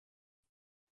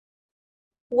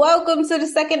Welcome to the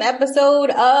second episode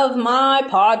of my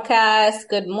podcast.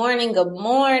 Good morning. Good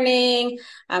morning.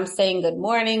 I'm saying good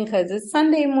morning because it's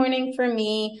Sunday morning for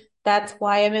me. That's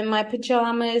why I'm in my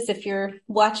pajamas. If you're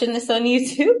watching this on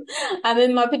YouTube, I'm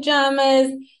in my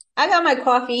pajamas. I got my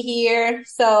coffee here.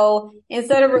 So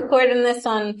instead of recording this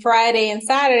on Friday and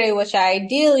Saturday, which I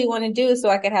ideally want to do so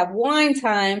I could have wine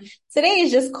time, today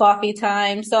is just coffee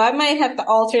time. So I might have to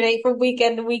alternate from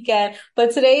weekend to weekend,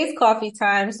 but today is coffee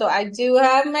time. So I do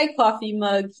have my coffee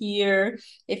mug here.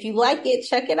 If you like it,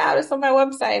 check it out. It's on my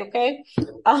website. Okay.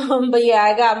 But yeah,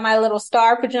 I got my little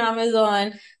star pajamas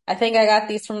on. I think I got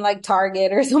these from like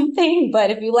Target or something, but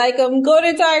if you like them, go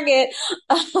to Target.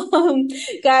 Um,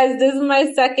 Guys, this is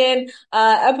my second,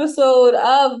 episode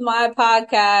of my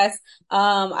podcast.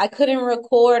 I couldn't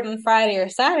record on Friday or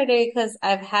Saturday because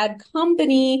I've had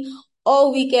company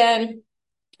all weekend.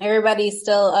 Everybody's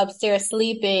still upstairs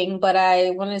sleeping, but I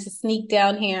wanted to sneak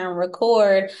down here and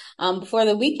record before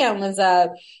the weekend was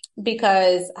up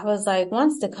because I was like,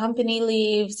 once the company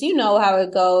leaves, you know how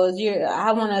it goes.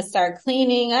 I want to start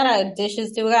cleaning. I got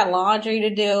dishes to do. I got laundry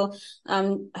to do.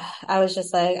 I was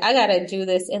just like, I gotta do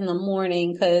this in the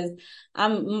morning because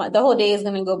the whole day is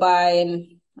gonna go by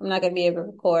and I'm not gonna be able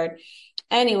to record.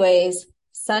 Anyways,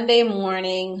 Sunday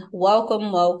morning,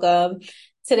 welcome, welcome.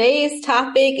 Today's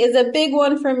topic is a big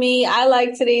one for me. I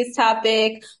like today's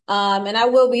topic, and I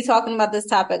will be talking about this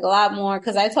topic a lot more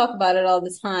because I talk about it all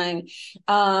the time.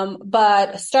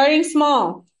 But starting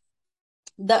small,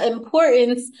 the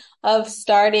importance of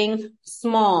starting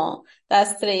small.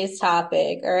 That's today's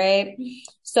topic. All right.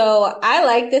 So I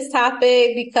like this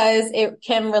topic because it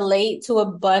can relate to a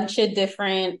bunch of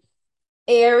different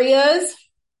areas.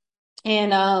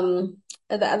 And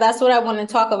that's what I want to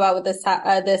talk about with this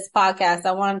podcast.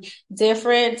 I want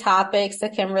different topics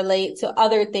that can relate to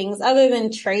other things other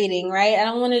than trading, right? I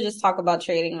don't want to just talk about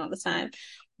trading all the time,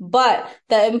 but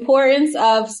the importance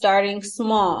of starting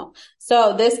small.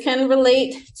 So this can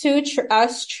relate to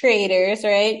us traders,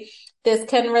 right? This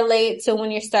can relate to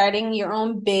when you're starting your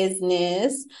own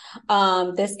business.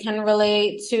 This can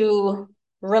relate to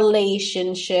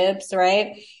relationships,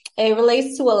 right? It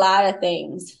relates to a lot of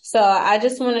things. So I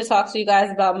just want to talk to you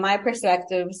guys about my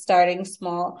perspective starting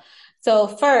small. So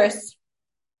first,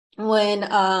 when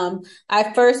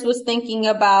I first was thinking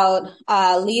about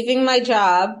leaving my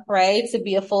job, right, to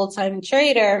be a full-time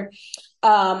trader,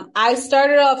 I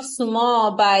started off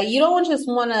small you don't just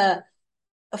want to,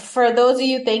 for those of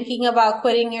you thinking about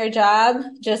quitting your job,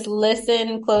 just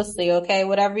listen closely, okay?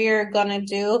 Whatever you're gonna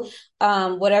do,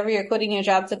 whatever you're quitting your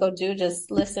job to go do,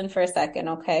 just listen for a second,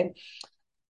 okay?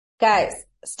 Guys,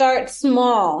 start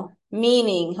small,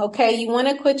 meaning, okay, you want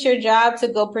to quit your job to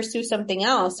go pursue something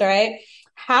else, right?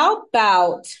 How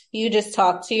about you just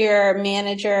talk to your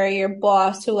manager, your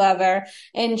boss, whoever,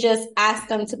 and just ask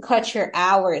them to cut your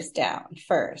hours down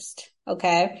first,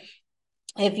 okay?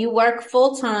 If you work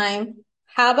full time,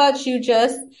 how about you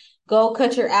just go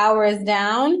cut your hours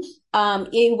down?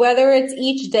 Whether it's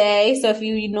each day. So if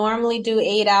you normally do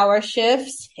 8-hour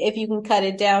shifts, if you can cut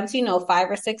it down to,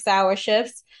 5 or 6 hour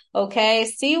shifts. Okay.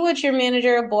 See what your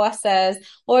manager or boss says,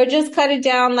 or just cut it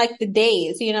down like the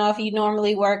days. If you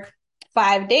normally work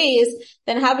 5 days,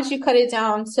 then how about you cut it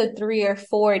down to 3 or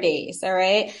 4 days? All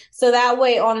right. So that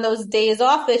way on those days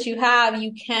off that you have,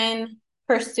 you can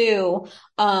pursue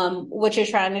what you're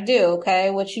trying to do,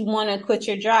 okay? What you want to quit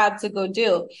your job to go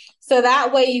do. So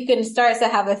that way you can start to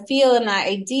have a feel and an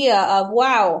idea of,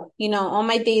 wow, on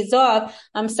my days off,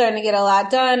 I'm starting to get a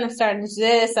lot done. I'm starting to do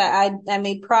this. I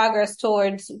made progress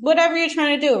towards whatever you're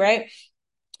trying to do, right?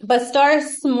 But start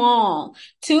small.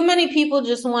 Too many people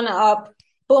just want to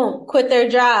boom, quit their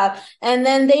job, and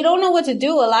then they don't know what to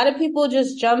do. A lot of people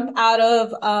just jump out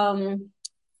of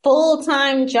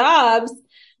full-time jobs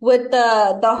with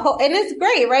the hope, and it's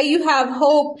great, right? You have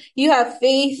hope, you have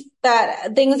faith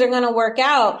that things are going to work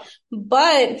out.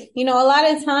 But, a lot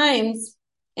of times,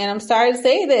 and I'm sorry to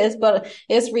say this, but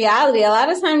it's reality. A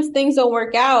lot of times things don't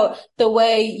work out the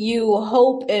way you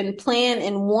hope and plan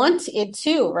and want it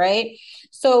to, right?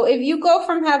 So if you go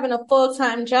from having a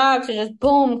full-time job to just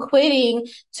boom, quitting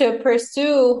to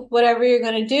pursue whatever you're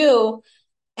going to do,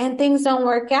 and things don't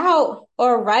work out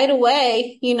or right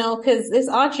away, because this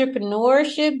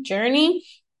entrepreneurship journey,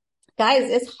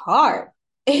 guys, it's hard.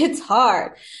 It's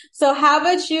hard. So how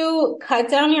about you cut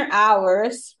down your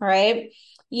hours, right?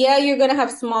 Yeah, you're going to have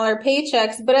smaller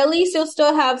paychecks, but at least you'll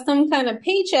still have some kind of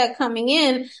paycheck coming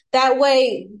in. That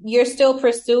way you're still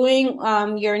pursuing,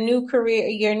 your new career,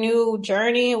 your new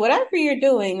journey, whatever you're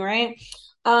doing, right?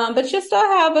 But you'll still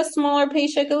have a smaller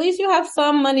paycheck. At least you have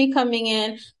some money coming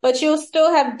in, but you'll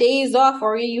still have days off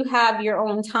or you have your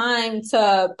own time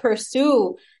to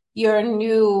pursue your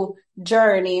new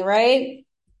journey, right?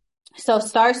 So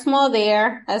start small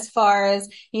there as far as,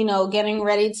 getting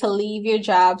ready to leave your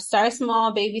job. Start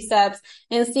small, baby steps,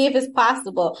 and see if it's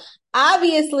possible.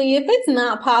 Obviously, if it's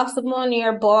not possible and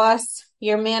your boss,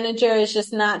 your manager is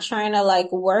just not trying to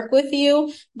like work with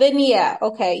you, then yeah,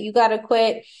 okay, you gotta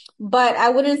quit. But I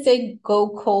wouldn't say go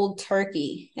cold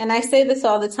turkey. And I say this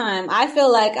all the time. I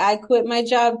feel like I quit my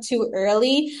job too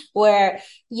early where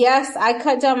yes, I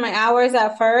cut down my hours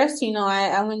at first.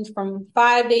 I went from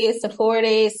 5 days to 4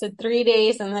 days to 3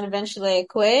 days and then eventually I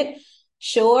quit.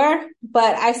 Sure.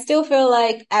 But I still feel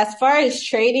like as far as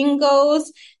trading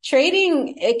goes,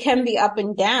 trading, it can be up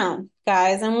and down,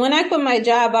 guys. And when I quit my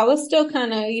job, I was still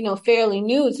kind of, fairly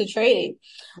new to trading.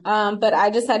 But I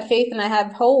just had faith and I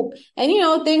had hope. And,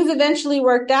 things eventually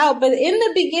worked out. But in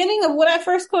the beginning of when I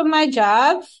first quit my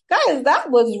job, guys,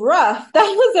 that was rough. That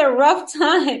was a rough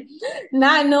time.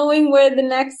 Not knowing where the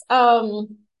next,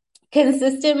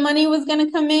 consistent money was going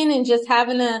to come in and just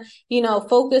having to,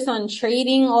 focus on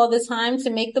trading all the time to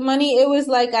make the money. It was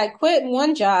like I quit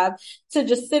one job to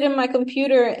just sit in my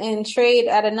computer and trade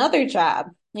at another job.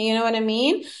 You know what I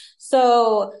mean?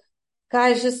 So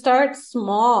guys, just start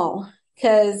small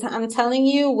because I'm telling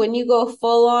you, when you go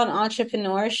full on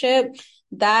entrepreneurship,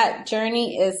 that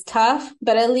journey is tough,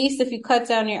 but at least if you cut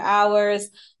down your hours,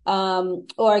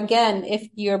 or again, if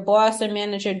your boss or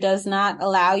manager does not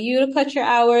allow you to cut your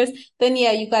hours, then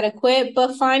yeah, you got to quit,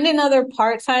 but find another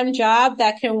part-time job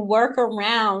that can work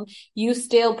around you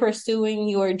still pursuing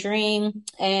your dream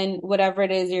and whatever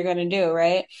it is you're going to do,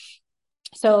 right?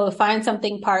 So find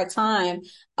something part-time,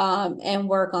 and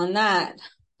work on that.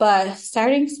 But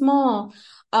starting small,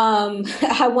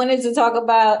 I wanted to talk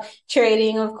about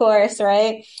trading, of course,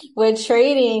 right? With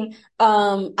trading,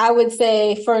 I would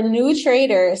say for new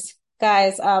traders,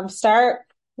 guys, start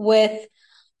with,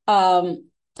 okay,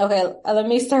 let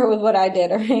me start with what I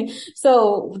did, all right?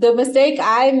 So the mistake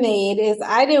I made is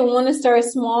I didn't want to start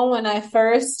small when I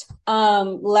first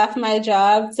left my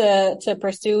job to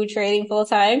pursue trading full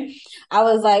time. I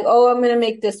was like, oh, I'm going to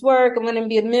make this work. I'm going to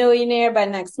be a millionaire by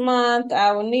next month.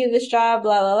 I will need this job,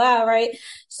 blah, blah, blah, right?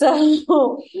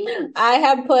 So I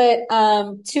had put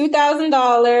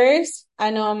 $2,000 I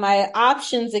know in my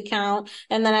options account,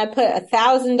 and then I put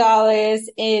 $1,000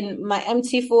 in my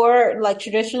MT4 like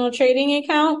traditional trading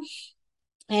account.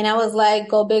 And I was like,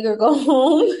 go big or go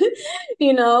home,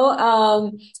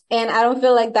 and I don't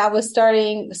feel like that was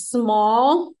starting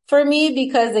small for me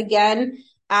because again,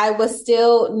 I was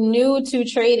still new to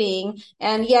trading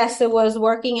and yes, it was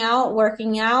working out,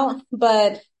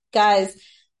 but guys,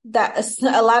 that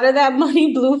a lot of that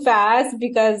money blew fast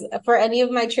because for any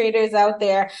of my traders out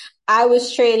there, I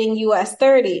was trading US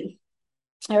 30.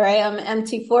 All right, I'm an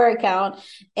MT4 account.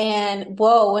 And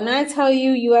whoa, when I tell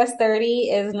you US 30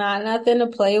 is not nothing to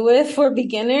play with for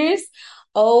beginners,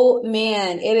 oh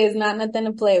man, it is not nothing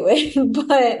to play with.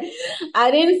 But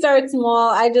I didn't start small.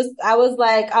 I was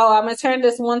like, oh, I'm gonna turn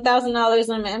this $1,000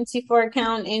 on my MT4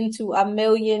 account into a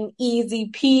million easy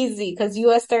peasy because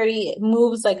US 30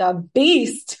 moves like a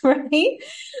beast, right?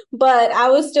 But I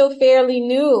was still fairly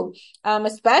new,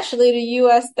 especially to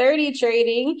US 30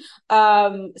 trading.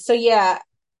 So yeah,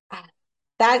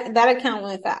 that account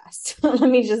went fast. Let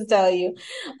me just tell you.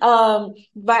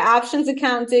 My options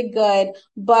account did good,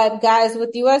 but guys, with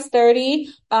US 30,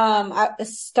 I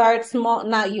start small,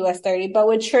 not US 30, but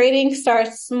with trading, start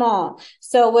small.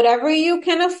 So whatever you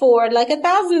can afford, like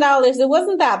 $1,000, it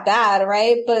wasn't that bad,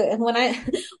 right? But when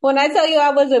I tell you I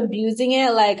was abusing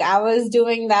it, like I was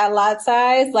doing that lot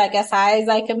size, like as high as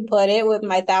I can put it with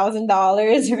my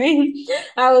 $1,000, right?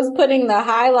 I was putting the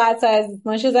high lot size as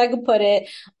much as I could put it.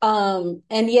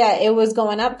 And yeah, it was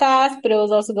going up fast, but it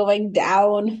was also going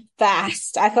down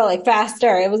fast. I felt like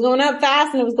faster. It was going up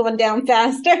fast and it was going down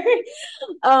faster.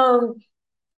 um,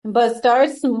 but start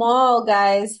small,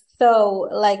 guys. So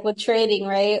like with trading,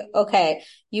 right? Okay.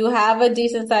 You have a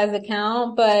decent sized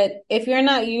account, but if you're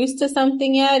not used to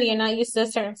something yet, you're not used to a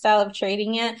certain style of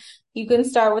trading yet, you can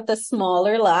start with a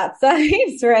smaller lot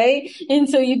size, right?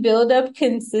 Until you build up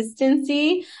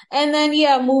consistency and then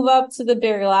yeah, move up to the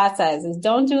bigger lot sizes.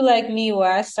 Don't do like me where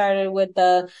I started with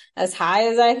the as high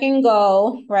as I can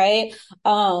go, right?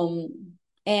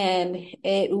 And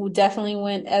it definitely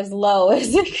went as low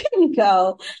as it can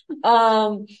go.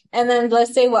 And then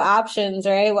let's say with options,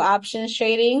 right? With options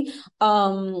trading,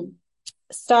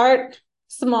 start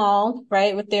small,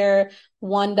 right? With their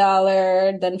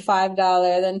 $1, then $5,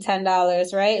 then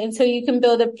 $10, right? Until you can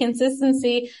build up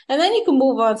consistency, and then you can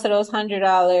move on to those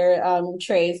 $100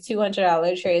 trades,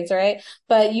 $200 trades, right?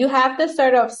 But you have to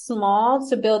start off small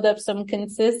to build up some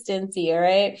consistency, all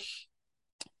right?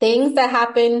 Things that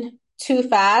happen too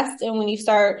fast, and when you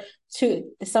start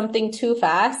something too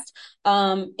fast,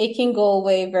 it can go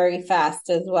away very fast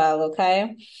as well,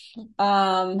 okay?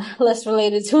 Let's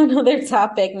relate it to another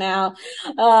topic now.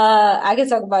 I could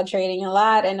talk about trading a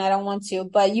lot and I don't want to,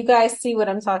 but you guys see what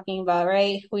I'm talking about,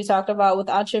 right? We talked about with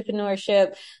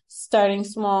entrepreneurship, starting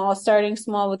small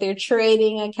with your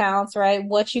trading accounts, right?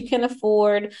 What you can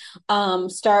afford.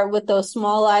 Start with those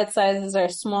small lot sizes or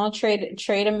small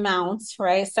trade amounts,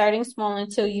 right? Starting small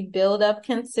until you build up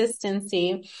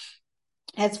consistency.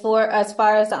 As far as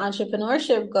the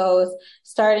entrepreneurship goes,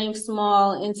 starting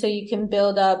small until you can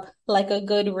build up like a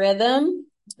good rhythm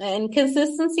and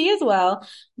consistency as well,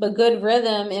 but good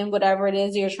rhythm in whatever it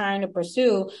is you're trying to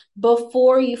pursue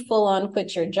before you full on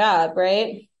quit your job,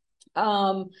 right?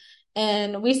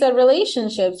 And we said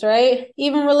relationships, right?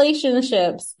 Even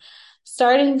relationships,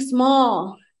 starting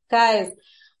small, guys.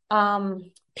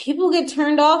 People get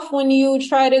turned off when you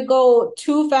try to go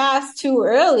too fast, too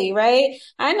early, right?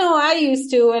 I know I used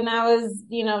to when I was,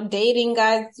 dating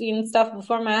guys and stuff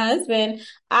before my husband.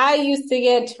 I used to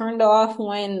get turned off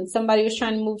when somebody was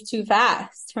trying to move too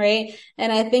fast, right?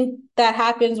 And I think that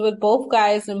happens with both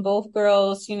guys and both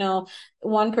girls,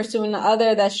 one pursuing the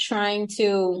other that's trying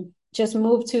to just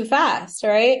move too fast,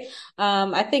 right?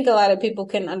 I think a lot of people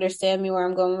can understand me where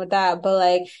I'm going with that, but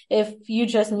like if you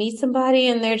just meet somebody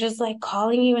and they're just like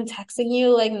calling you and texting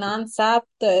you like nonstop,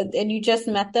 and you just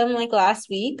met them like last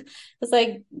week, it's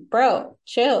like, bro,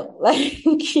 chill, like,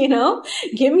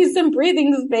 give me some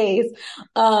breathing space.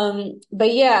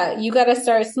 But yeah, you got to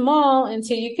start small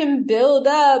until you can build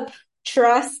up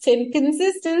trust and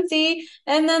consistency,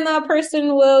 and then that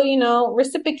person will,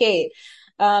 reciprocate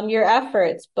your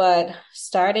efforts, but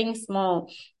starting small.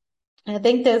 I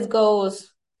think this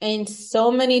goes in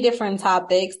so many different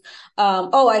topics.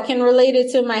 I can relate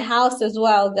it to my house as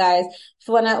well, guys.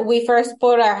 When we first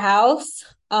bought our house,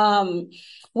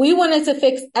 we wanted to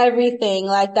fix everything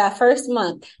like that first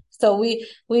month. So we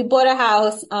bought a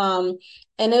house, and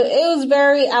it was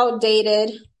very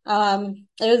outdated. It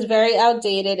was very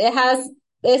outdated.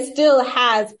 It still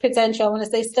has potential. I want to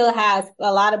say still has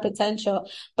a lot of potential,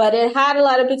 but it had a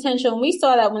lot of potential. And we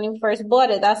saw that when we first bought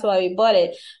it. That's why we bought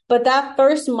it. But that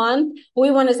first month,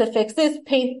 we wanted to fix this,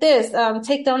 paint this,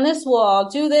 take down this wall,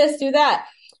 do this, do that.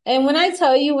 And when I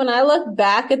tell you, when I look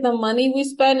back at the money we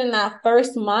spent in that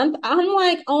first month, I'm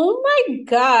like, oh my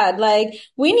God, like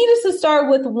we needed to start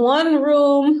with one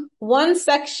room, one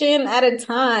section at a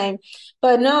time.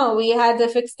 But no, we had to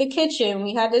fix the kitchen.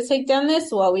 We had to take down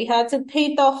this wall. We had to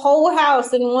paint the whole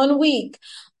house in 1 week.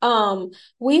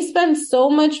 We spent so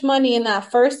much money in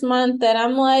that first month that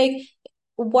I'm like,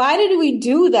 why did we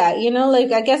do that?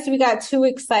 Like, I guess we got too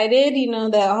excited,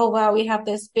 that, oh, wow, we have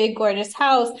this big, gorgeous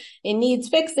house. It needs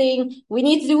fixing. We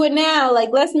need to do it now. Like,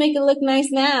 let's make it look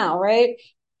nice now, right?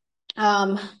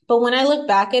 But when I look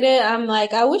back at it, I'm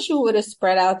like, I wish we would have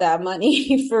spread out that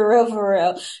money for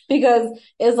real, because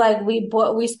it's like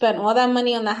we spent all that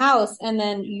money on the house, and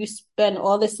then you spend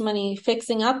all this money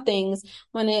fixing up things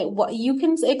when you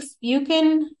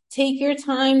can take your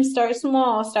time, start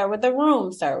small, start with the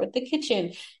room, start with the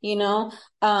kitchen,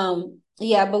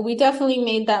 yeah, but we definitely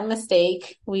made that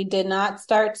mistake. We did not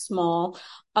start small.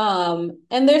 And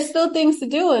there's still things to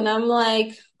do. And I'm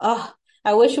like, oh,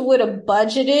 I wish we would have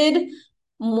budgeted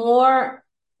more,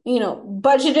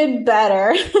 budgeted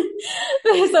better.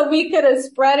 So we could have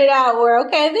spread it out where,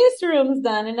 okay, this room's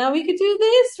done and now we could do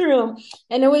this room.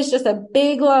 And it was just a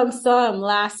big lump sum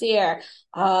last year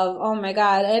of, oh my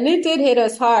God. And it did hit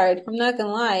us hard. I'm not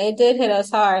gonna lie. It did hit us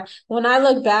hard. When I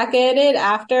look back at it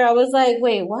after, I was like,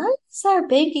 wait, what's our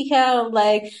bank account?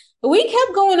 Like, we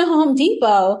kept going to Home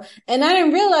Depot and I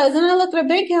didn't realize, and I looked at the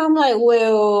bank account, I'm like,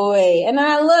 wait. And then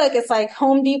I look, it's like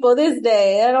Home Depot this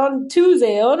day, and on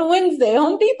Tuesday, on Wednesday,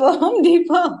 Home Depot, Home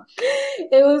Depot.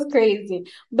 It was crazy.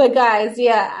 But guys,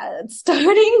 yeah,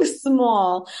 starting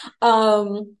small.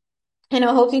 And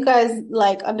I hope you guys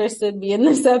like understood me in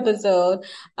this episode.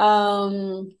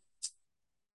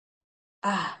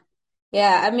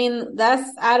 Yeah, I mean,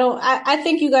 I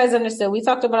think you guys understood. We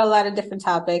talked about a lot of different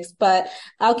topics, but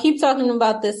I'll keep talking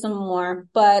about this some more.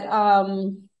 But,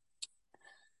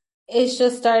 it's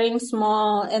just starting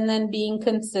small and then being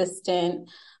consistent.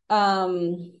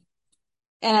 And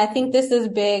I think this is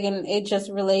big and it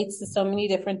just relates to so many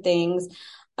different things.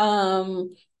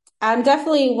 I'm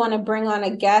definitely want to bring on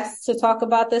a guest to talk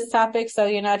about this topic. So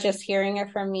you're not just hearing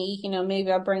it from me.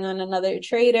 Maybe I'll bring on another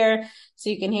trader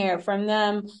so you can hear it from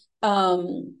them.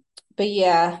 But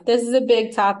yeah, this is a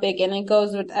big topic and it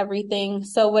goes with everything.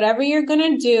 So whatever you're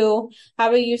going to do, how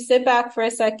about you sit back for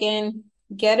a second,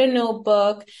 get a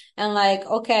notebook and like,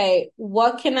 okay,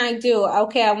 what can I do?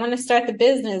 Okay, I want to start the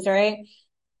business, right?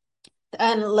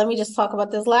 And let me just talk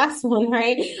about this last one,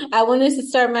 right? I wanted to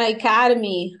start my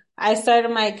academy. I started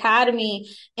my academy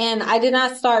and I did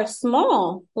not start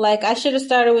small. Like I should have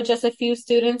started with just a few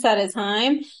students at a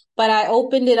time, but I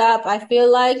opened it up. I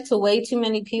feel like to way too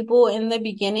many people in the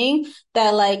beginning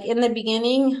that like in the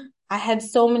beginning, I had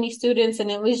so many students and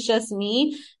it was just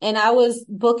me and I was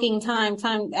booking time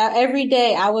every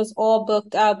day. I was all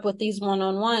booked up with these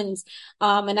one-on-ones.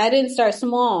 And I didn't start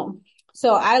small.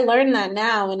 So I learned that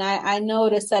now and I know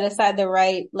to set aside the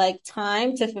right like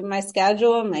time to fit my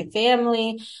schedule and my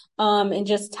family, and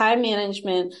just time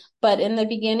management. But in the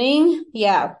beginning,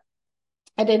 yeah,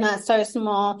 I did not start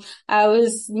small. I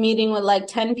was meeting with like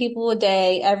 10 people a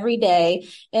day, every day,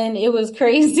 and it was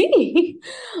crazy.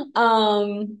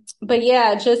 But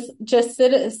yeah, just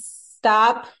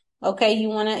stop. Okay,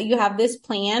 you have this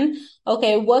plan.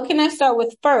 Okay, what can I start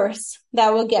with first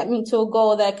that will get me to a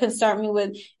goal that can start me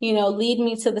with, lead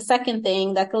me to the second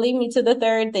thing that can lead me to the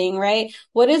third thing, right?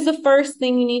 What is the first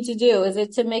thing you need to do? Is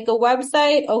it to make a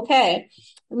website? Okay.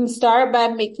 Start by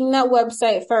making that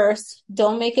website first.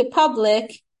 Don't make it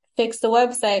public. Fix the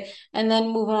website and then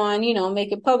move on,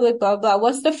 make it public, blah, blah.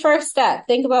 What's the first step?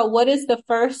 Think about what is the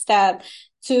first step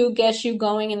to get you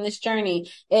going in this journey.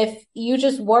 If you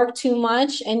just work too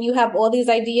much and you have all these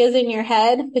ideas in your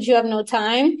head, but you have no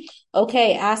time,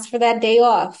 okay, ask for that day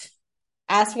off.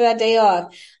 Ask for that day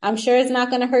off. I'm sure it's not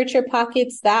going to hurt your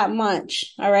pockets that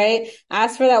much. All right.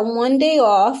 Ask for that one day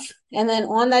off. And then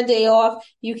on that day off,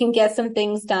 you can get some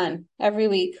things done every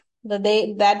week. That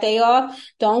day off,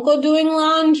 don't go doing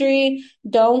laundry.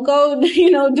 Don't go,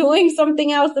 doing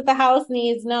something else that the house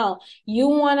needs. No, you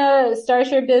want to start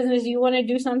your business. You want to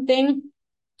do something.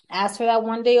 Ask for that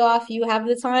one day off. You have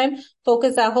the time.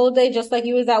 Focus that whole day just like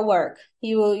you was at work.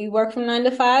 You work from 9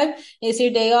 to 5. It's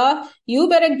your day off. You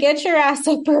better get your ass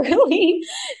up early.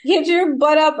 Get your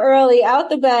butt up early out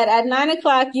the bed at 9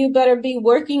 o'clock. You better be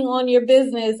working on your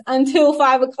business until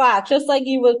 5 o'clock, just like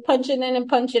you was punching in and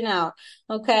punching out.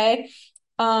 Okay.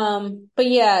 But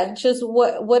yeah, just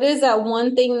what is that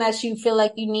one thing that you feel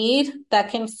like you need that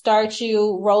can start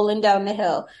you rolling down the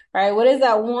hill, right? What is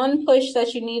that one push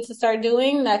that you need to start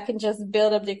doing that can just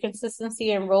build up your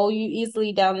consistency and roll you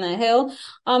easily down the hill?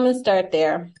 And start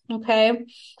there. Okay.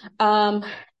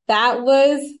 That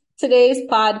was today's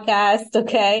podcast.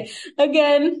 Okay.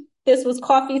 Again, this was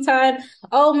coffee time.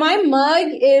 Oh, my mug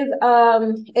is,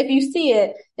 if you see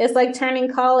it, it's like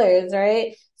turning colors,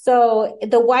 right? So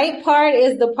the white part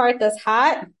is the part that's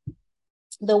hot.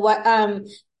 The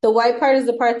white part is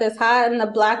the part that's hot and the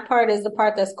black part is the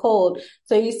part that's cold.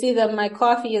 So you see that my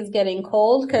coffee is getting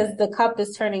cold because the cup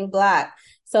is turning black.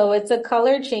 So it's a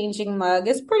color changing mug.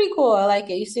 It's pretty cool. I like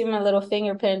it. You see my little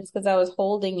fingerprints because I was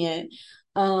holding it.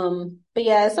 But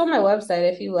yeah, it's on my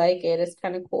website if you like it. It's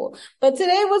kind of cool. But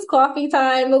today was coffee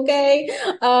time, okay?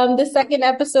 The second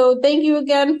episode. Thank you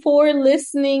again for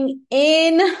listening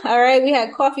in. All right, we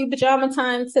had coffee pajama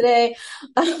time today.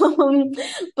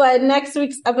 But next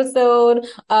week's episode,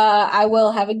 I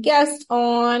will have a guest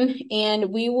on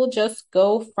and we will just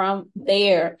go from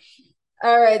there.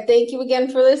 All right, thank you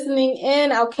again for listening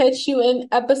in. I'll catch you in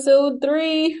episode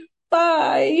 3.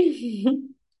 Bye.